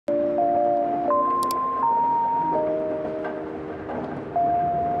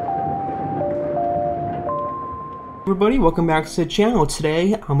everybody, welcome back to the channel.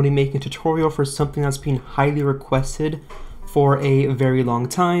 Today I'm going to be making a tutorial for something that's been highly requested for a very long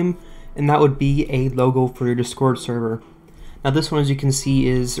time, and that would be a logo for your Discord server. Now this one, as you can see,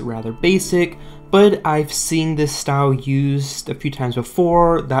 is rather basic, but I've seen this style used a few times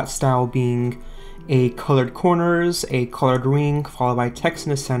before, that style being a colored corners, a colored ring, followed by text in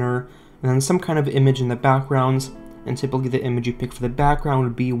the center, and then some kind of image in the background, and typically the image you pick for the background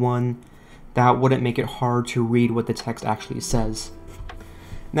would be one that wouldn't make it hard to read what the text actually says.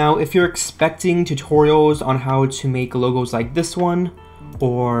 Now, if you're expecting tutorials on how to make logos like this one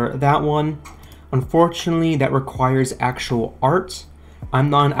or that one, unfortunately that requires actual art. I'm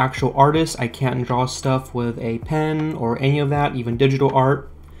not an actual artist. I can't draw stuff with a pen or any of that, even digital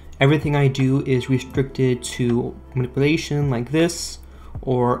art. Everything I do is restricted to manipulation like this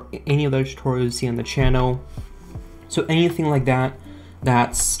or any of the tutorials you see on the channel. So anything like that,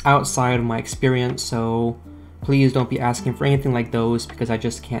 that's outside of my experience, so please don't be asking for anything like those because I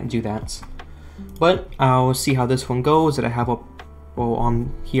just can't do that. But I'll see how this one goes that I have up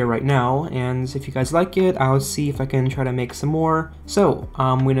on here right now, and if you guys like it, I'll see if I can try to make some more. So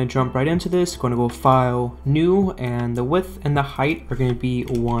I'm going to jump right into this. Going to go File, New, and the width and the height are going to be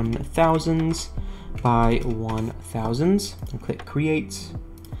 1000 by 1000, and click Create.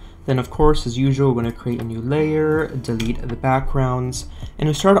 Then of course, as usual, we're going to create a new layer, delete the backgrounds, and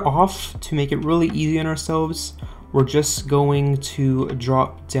to start off, to make it really easy on ourselves, we're just going to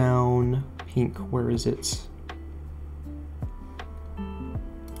drop down pink. Where is it?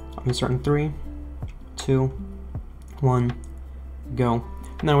 I'm going to start in 3, 2, 1, go.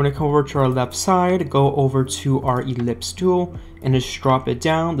 Now we're going to come over to our left side, go over to our ellipse tool, and just drop it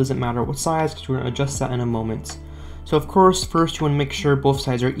down. Doesn't matter what size, because we're going to adjust that in a moment. So of course, first you want to make sure both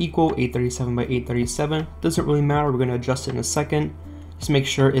sides are equal, 837 by 837. Doesn't really matter, we're going to adjust it in a second. Just make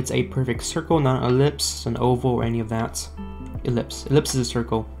sure it's a perfect circle, not an ellipse, an oval, or any of that. Ellipse. Ellipse is a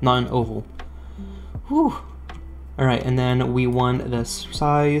circle, not an oval. Whew. Alright, and then we want the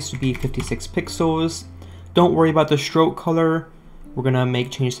size to be 56 pixels. Don't worry about the stroke color. We're going to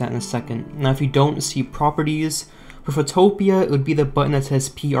change that in a second. Now if you don't see properties, for Photopia, it would be the button that says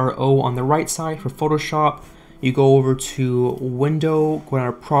PRO on the right side. For Photoshop, you go over to Window, go down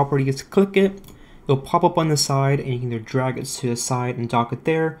to Properties, click it. It'll pop up on the side, and you can either drag it to the side and dock it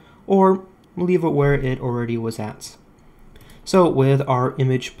there, or leave it where it already was at. So with our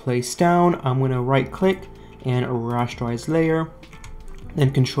image placed down, I'm going to right click and rasterize layer, then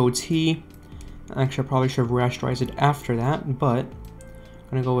Control T. Actually, I probably should have rasterized it after that, but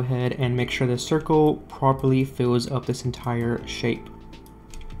I'm going to go ahead and make sure the circle properly fills up this entire shape.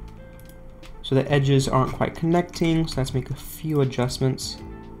 So the edges aren't quite connecting, so let's make a few adjustments.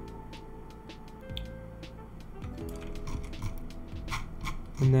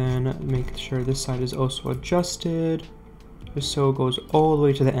 And then make sure this side is also adjusted, just so it goes all the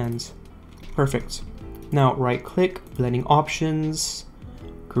way to the ends. Perfect. Now right click, blending options,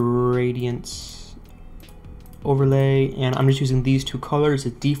 gradients, overlay, and I'm just using these two colors, the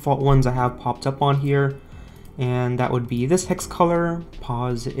default ones I have popped up on here. And that would be this hex color.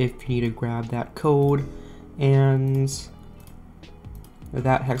 Pause if you need to grab that code, and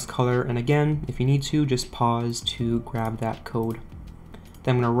that hex color, and again, if you need to, just pause to grab that code.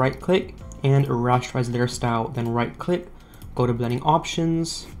 Then I'm going to right click and rasterize layer style, then right click, go to blending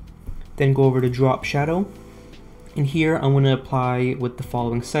options, then go over to drop shadow, and here I'm going to apply with the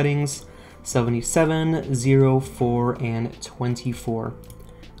following settings: 77, 0, 4, and 24.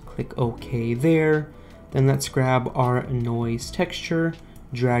 Click OK there. Then let's grab our noise texture,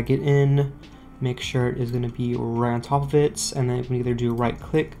 drag it in, make sure it is going to be right on top of it, and then we can either do right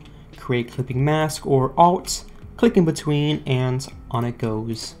click, create clipping mask, or alt, click in between, and on it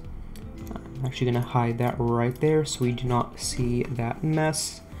goes. I'm actually going to hide that right there so we do not see that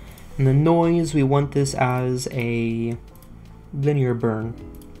mess. And the noise, we want this as a linear burn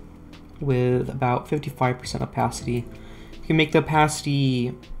with about 55% opacity. You can make the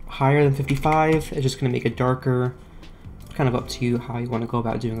opacity higher than 55, it's just going to make it darker. Kind of up to you how you want to go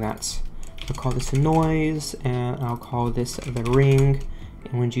about doing that. I'll call this a noise, and I'll call this the ring.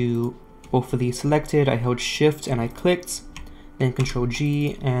 And when you both of these selected, I held shift and I clicked, then Control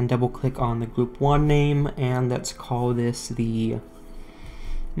G and double click on the group 1 name, and let's call this the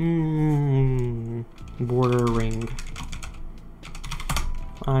border ring.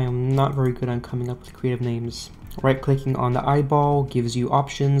 I am not very good on coming up with creative names. Right clicking on the eyeball gives you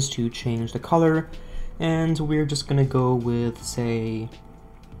options to change the color, and we're just gonna go with, say,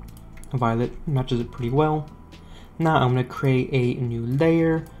 violet. Matches it pretty well. Now I'm gonna create a new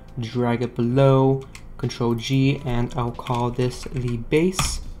layer, drag it below, Control G, and I'll call this the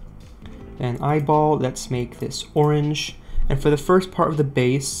base. Then eyeball, let's make this orange. And for the first part of the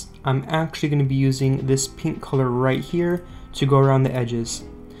base, I'm actually going to be using this pink color right here to go around the edges.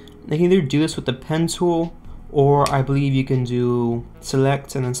 You can either do this with the pen tool, or I believe you can do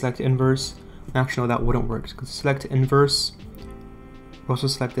select and then select inverse. Actually, no, that wouldn't work, because select inverse, we'll also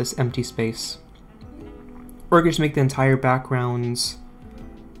select this empty space. Or you can just make the entire backgrounds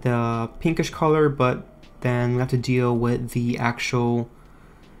the pinkish color, but then we have to deal with the actual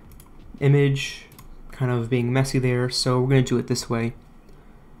image kind of being messy there, so we're going to do it this way.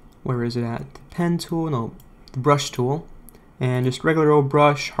 Where is it at? The pen tool? No, the brush tool. And just regular old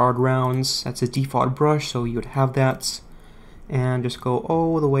brush, hard rounds. That's a default brush, so you would have that. And just go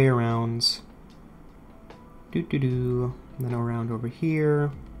all the way around. And then around over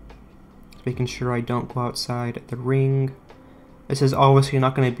here. Just making sure I don't go outside the ring. This is obviously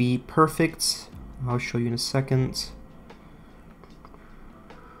not going to be perfect. I'll show you in a second.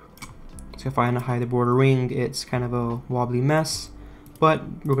 So if I want to hide the border ring, it's kind of a wobbly mess. But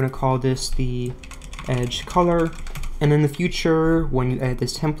we're going to call this the edge color. And in the future, when you edit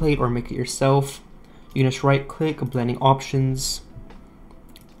this template or make it yourself, you can just right click, blending options,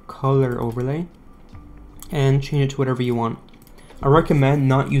 color overlay, and change it to whatever you want. I recommend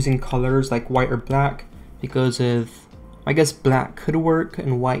not using colors like white or black because I guess black could work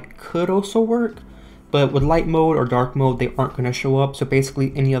and white could also work, but with light mode or dark mode, they aren't going to show up. So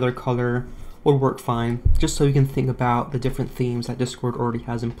basically any other color would work fine, just so you can think about the different themes that Discord already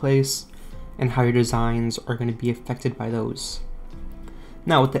has in place and how your designs are going to be affected by those.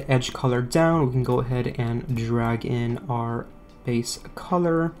 Now with the edge color down, we can go ahead and drag in our base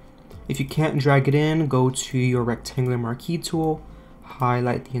color. If you can't drag it in, go to your rectangular marquee tool,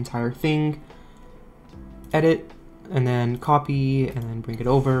 highlight the entire thing, edit, and then copy, and then bring it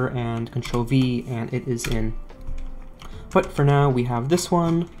over, and Control V, and it is in. But for now, we have this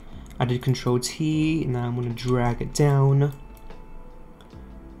one. I did Control T, and now I'm going to drag it down.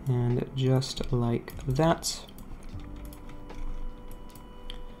 And just like that.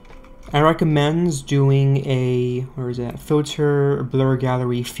 I recommend doing a, filter blur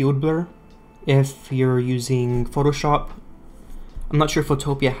gallery field blur if you're using Photoshop. I'm not sure if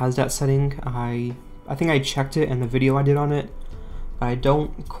Photopia has that setting. I think I checked it in the video I did on it, but I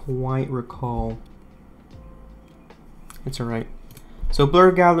don't quite recall. It's alright. So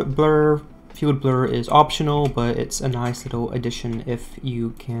field blur is optional, but it's a nice little addition if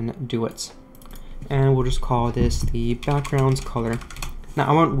you can do it. And we'll just call this the background's color. Now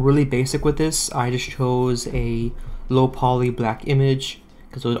I went really basic with this. I just chose a low poly black image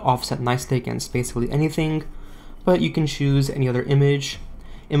because it would offset nicely against basically anything, but you can choose any other image.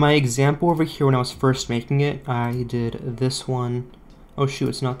 In my example over here when I was first making it, I did this one. Oh shoot,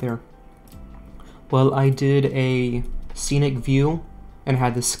 it's not there. Well, I did a scenic view and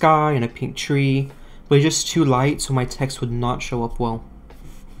had the sky and a pink tree, but it's just too light, so my text would not show up well.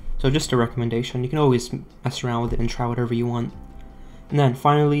 So just a recommendation. You can always mess around with it and try whatever you want. And then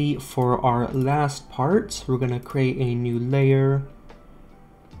finally, for our last part, we're going to create a new layer.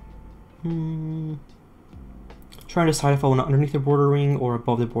 Trying to decide if I want it underneath the border ring or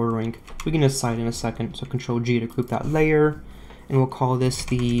above the border ring. We can decide in a second. So Control G to group that layer, and we'll call this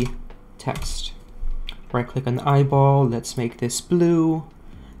the text. Right click on the eyeball, let's make this blue,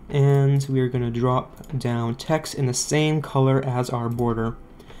 and we're going to drop down text in the same color as our border.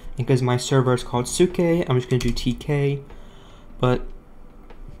 And because my server is called Suke, I'm just going to do TK, but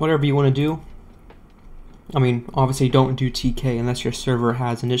whatever you want to do. I mean, obviously don't do TK unless your server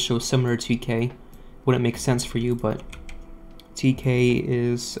has initials similar to TK. Wouldn't make sense for you, but TK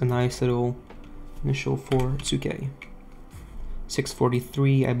is a nice little initial for Suke.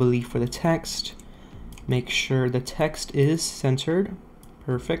 643, I believe, for the text. Make sure the text is centered.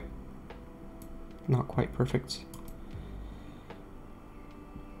 Perfect. Not quite perfect.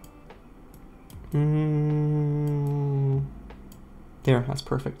 There, that's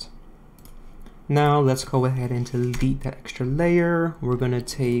perfect. Now let's go ahead and delete that extra layer. We're going to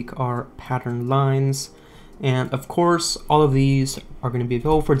take our pattern lines, and of course all of these are going to be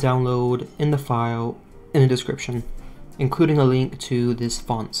available for download in the file in the description, including a link to this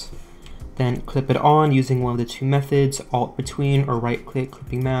font. Then clip it on using one of the two methods, Alt Between or right click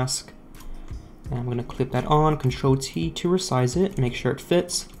clipping mask. And I'm going to clip that on, Control T to resize it, make sure it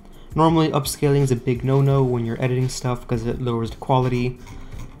fits. Normally upscaling is a big no-no when you're editing stuff because it lowers the quality.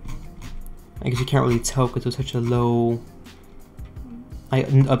 I guess you can't really tell because it's such a low, I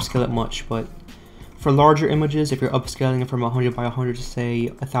didn't upscale it much, but for larger images, if you're upscaling it from 100 by 100 to say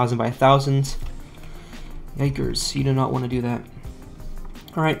 1000 by 1000, yikers, you do not want to do that.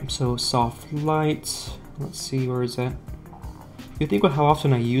 Alright, so soft light, let's see, where is that? You'd think with how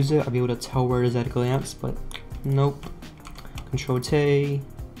often I use it, I'd be able to tell where it is at a glance, but nope. Control T,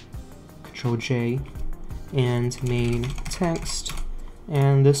 Control J, and main text.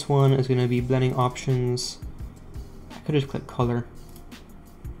 And this one is going to be blending options. I could just click color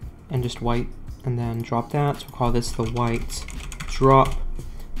and just white, and then drop that. So we'll call this the white drop.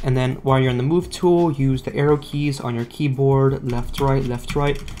 And then while you're in the move tool, use the arrow keys on your keyboard, left, right,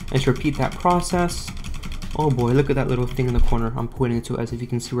 and just repeat that process. Oh boy, look at that little thing in the corner I'm pointing to, as if you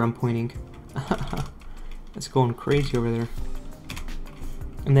can see where I'm pointing. It's going crazy over there.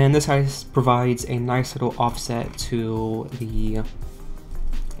 And then this guy provides a nice little offset to the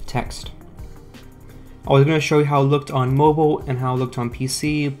text. I was going to show you how it looked on mobile and how it looked on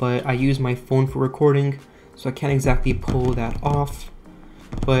PC, but I use my phone for recording, so I can't exactly pull that off.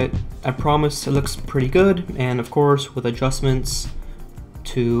 But I promise it looks pretty good, and of course with adjustments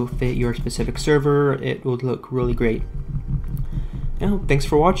to fit your specific server, it would look really great. Now, thanks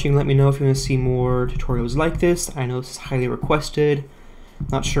for watching. Let me know if you want to see more tutorials like this. I know this is highly requested.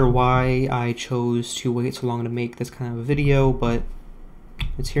 Not sure why I chose to wait so long to make this kind of a video, but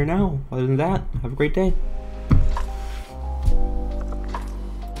it's here now. Other than that, have a great day.